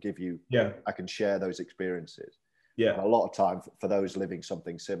 I can give you, I can share those experiences. Yeah. And a lot of time for those living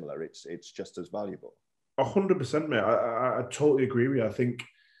something similar, it's just as valuable. 100%, mate. I totally agree with you. I think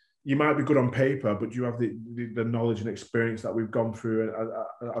you might be good on paper, but you have the knowledge and experience that we've gone through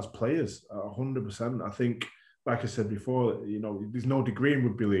as players. 100%. I think, like I said before, there's no degree in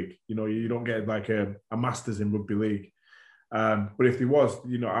rugby league. You don't get like a master's in rugby league. But if there was,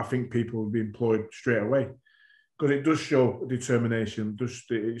 I think people would be employed straight away, because it does show determination.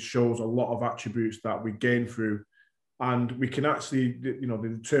 It shows a lot of attributes that we gain through. And we can actually,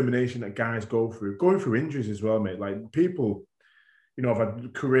 the determination that guys going through injuries as well, mate. Like people, I've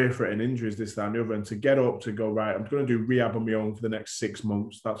had career-threatening injuries, this, that, and the other, and to get up to go, right, I'm going to do rehab on my own for the next 6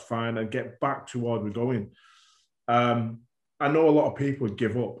 months. That's fine, and get back to where we're going. I know a lot of people would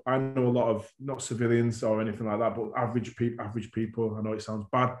give up. I know a lot of, not civilians or anything like that, but average people. I know it sounds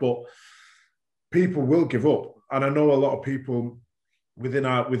bad, but people will give up, and I know a lot of people within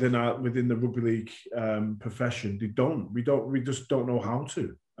the rugby league profession, we just don't know how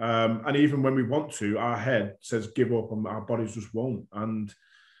to. And even when we want to, our head says give up, and our bodies just won't. And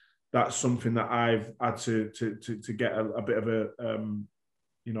that's something that I've had to get a bit of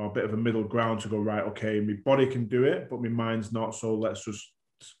a middle ground to go, right, okay, my body can do it, but my mind's not. So let's just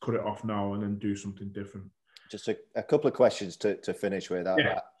cut it off now and then do something different. Just a couple of questions to finish with.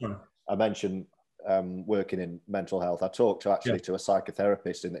 I mentioned working in mental health. I talked to a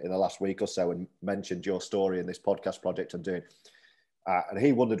psychotherapist in the last week or so and mentioned your story in this podcast project I'm doing. And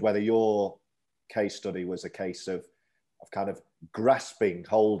he wondered whether your case study was a case of kind of grasping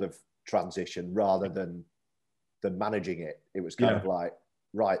hold of transition rather than managing it. It was kind of like,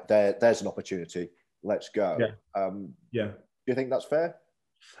 right, there's an opportunity, let's go. Do you think that's fair?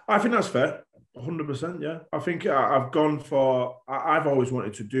 I think that's fair. 100%, yeah. I think I've always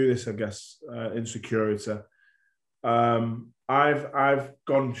wanted to do this, I guess, in security. I've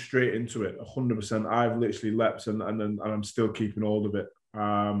gone straight into it, 100%. I've literally leapt and I'm still keeping hold of it.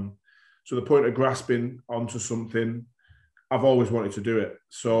 So the point of grasping onto something, I've always wanted to do it.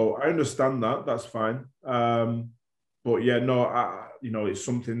 So I understand that. That's fine. But yeah, no, it's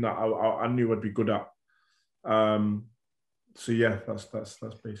something that I knew I'd be good at. So yeah, that's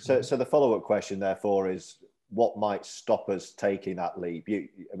basically. So the follow-up question, therefore, is what might stop us taking that leap?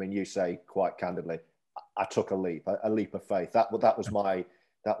 You say quite candidly, I took a leap of faith. That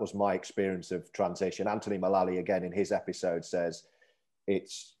was my experience of transition. Anthony Mullally, again, in his episode, says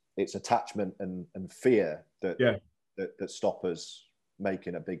it's attachment and fear that stop us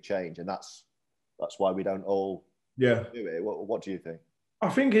making a big change, and that's why we don't all do it. What do you think? I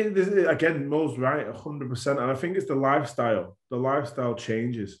think again, Mo's right, 100%, and I think it's the lifestyle. The lifestyle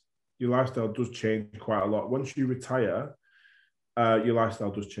changes. Your lifestyle does change quite a lot. Once you retire, your lifestyle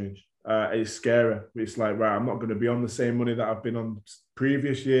does change. It's scary. It's like, right, I'm not going to be on the same money that I've been on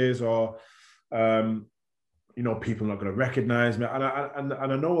previous years, or people are not going to recognize me. And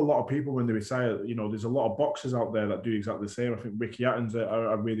I know a lot of people when they retire, there's a lot of boxers out there that do exactly the same. I think Ricky Hatton's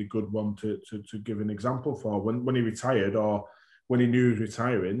a really good one to give an example for. When he retired, or when he knew he was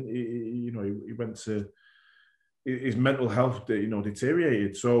retiring, he went to his mental health,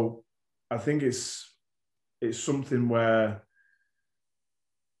 deteriorated. So I think it's something where,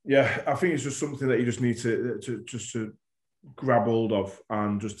 I think it's just something that you just need to grab hold of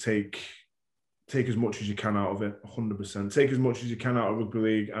and just take as much as you can out of it. 100%. Take as much as you can out of rugby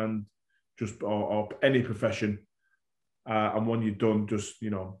league and just or any profession. And when you're done, just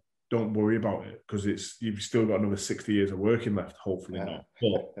don't worry about it, because you've still got another 60 years of working left. Hopefully not.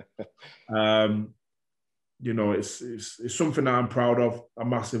 But it's something that I'm proud of. I'm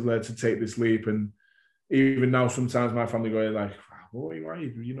massively to take this leap, and even now, sometimes my family go like, "Why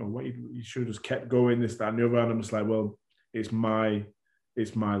you should have just kept going, this, that, and the other." And I'm just like, well, it's my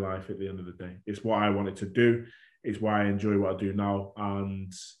life at the end of the day. It's what I wanted to do. It's why I enjoy what I do now,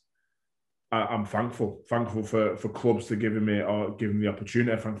 and I'm thankful for clubs to giving me the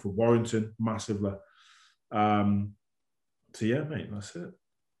opportunity. I'm thankful for Warrington massively. So yeah, mate, that's it.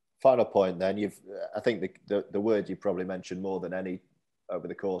 Final point then. I think the word you probably mentioned more than any over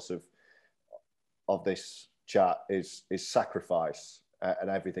the course of this chat is sacrifice, and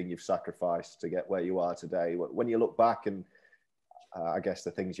everything you've sacrificed to get where you are today. When you look back, and I guess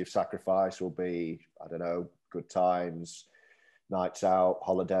the things you've sacrificed will be, I don't know, good times, nights out,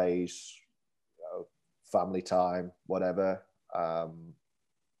 holidays, family time, whatever.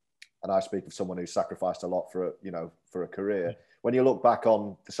 And I speak of someone who's sacrificed a lot for a career. When you look back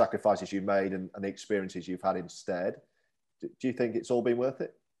on the sacrifices you made and the experiences you've had instead, do you think it's all been worth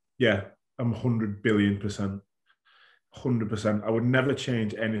it? Yeah, I'm 100 billion%. 100%. I would never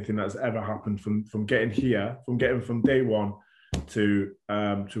change anything that's ever happened from getting here, from day one to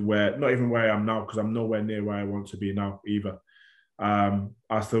where, not even where I am now, because I'm nowhere near where I want to be now either.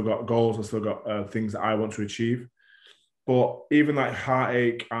 I still got goals, I still got things that I want to achieve. But even like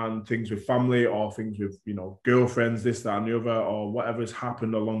heartache and things with family or things with, you know, girlfriends, this, that, and the other, or whatever has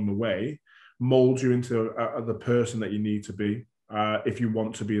happened along the way, molds you into the person that you need to be, if you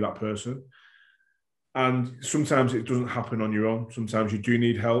want to be that person. And sometimes it doesn't happen on your own. Sometimes you do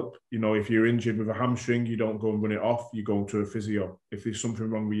need help. You know, if you're injured with a hamstring, you don't go and run it off. You go to a physio. If there's something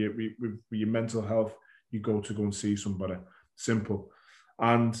wrong with your mental health, you go and see somebody. Simple.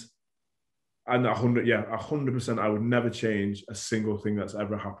 And 100%, I would never change a single thing that's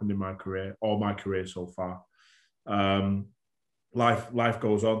ever happened in my career or my career so far. Life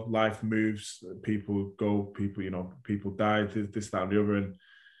goes on. Life moves. People go. People die. This, that, and the other. And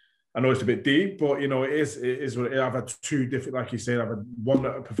I know it's a bit deep, but, you know, it is what I've had two different, like you said, I've had one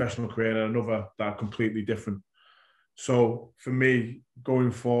a professional career and another that are completely different. So for me,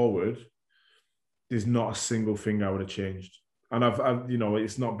 going forward, there's not a single thing I would have changed. And I've you know,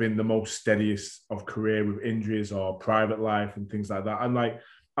 it's not been the most steadiest of career with injuries or private life and things like that. And like,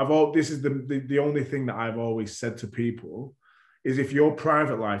 this is the only thing that I've always said to people is, if your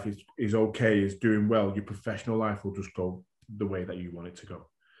private life is okay, is doing well, your professional life will just go the way that you want it to go.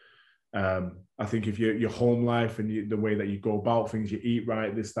 I think if your home life and the way that you go about things, you eat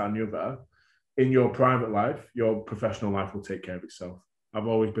right, this, that, and the other, in your private life, your professional life will take care of itself. I've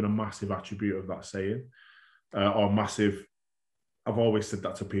always been a massive attribute of that saying, I've always said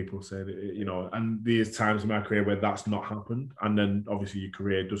that to people, saying, you know, and there's times in my career where that's not happened, and then obviously your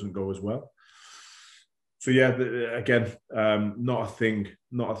career doesn't go as well. So yeah, again, not a thing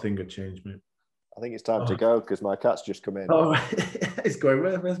had changed, mate. I think it's time to go because my cat's just come in. Oh, it's going,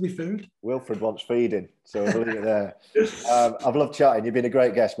 where's my food? Wilfred wants feeding, so we'll leave it there. I've loved chatting. You've been a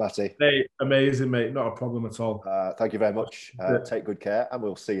great guest, Matty. Hey, amazing, mate. Not a problem at all. Thank you very much. Take good care, and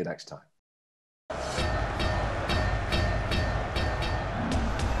we'll see you next time.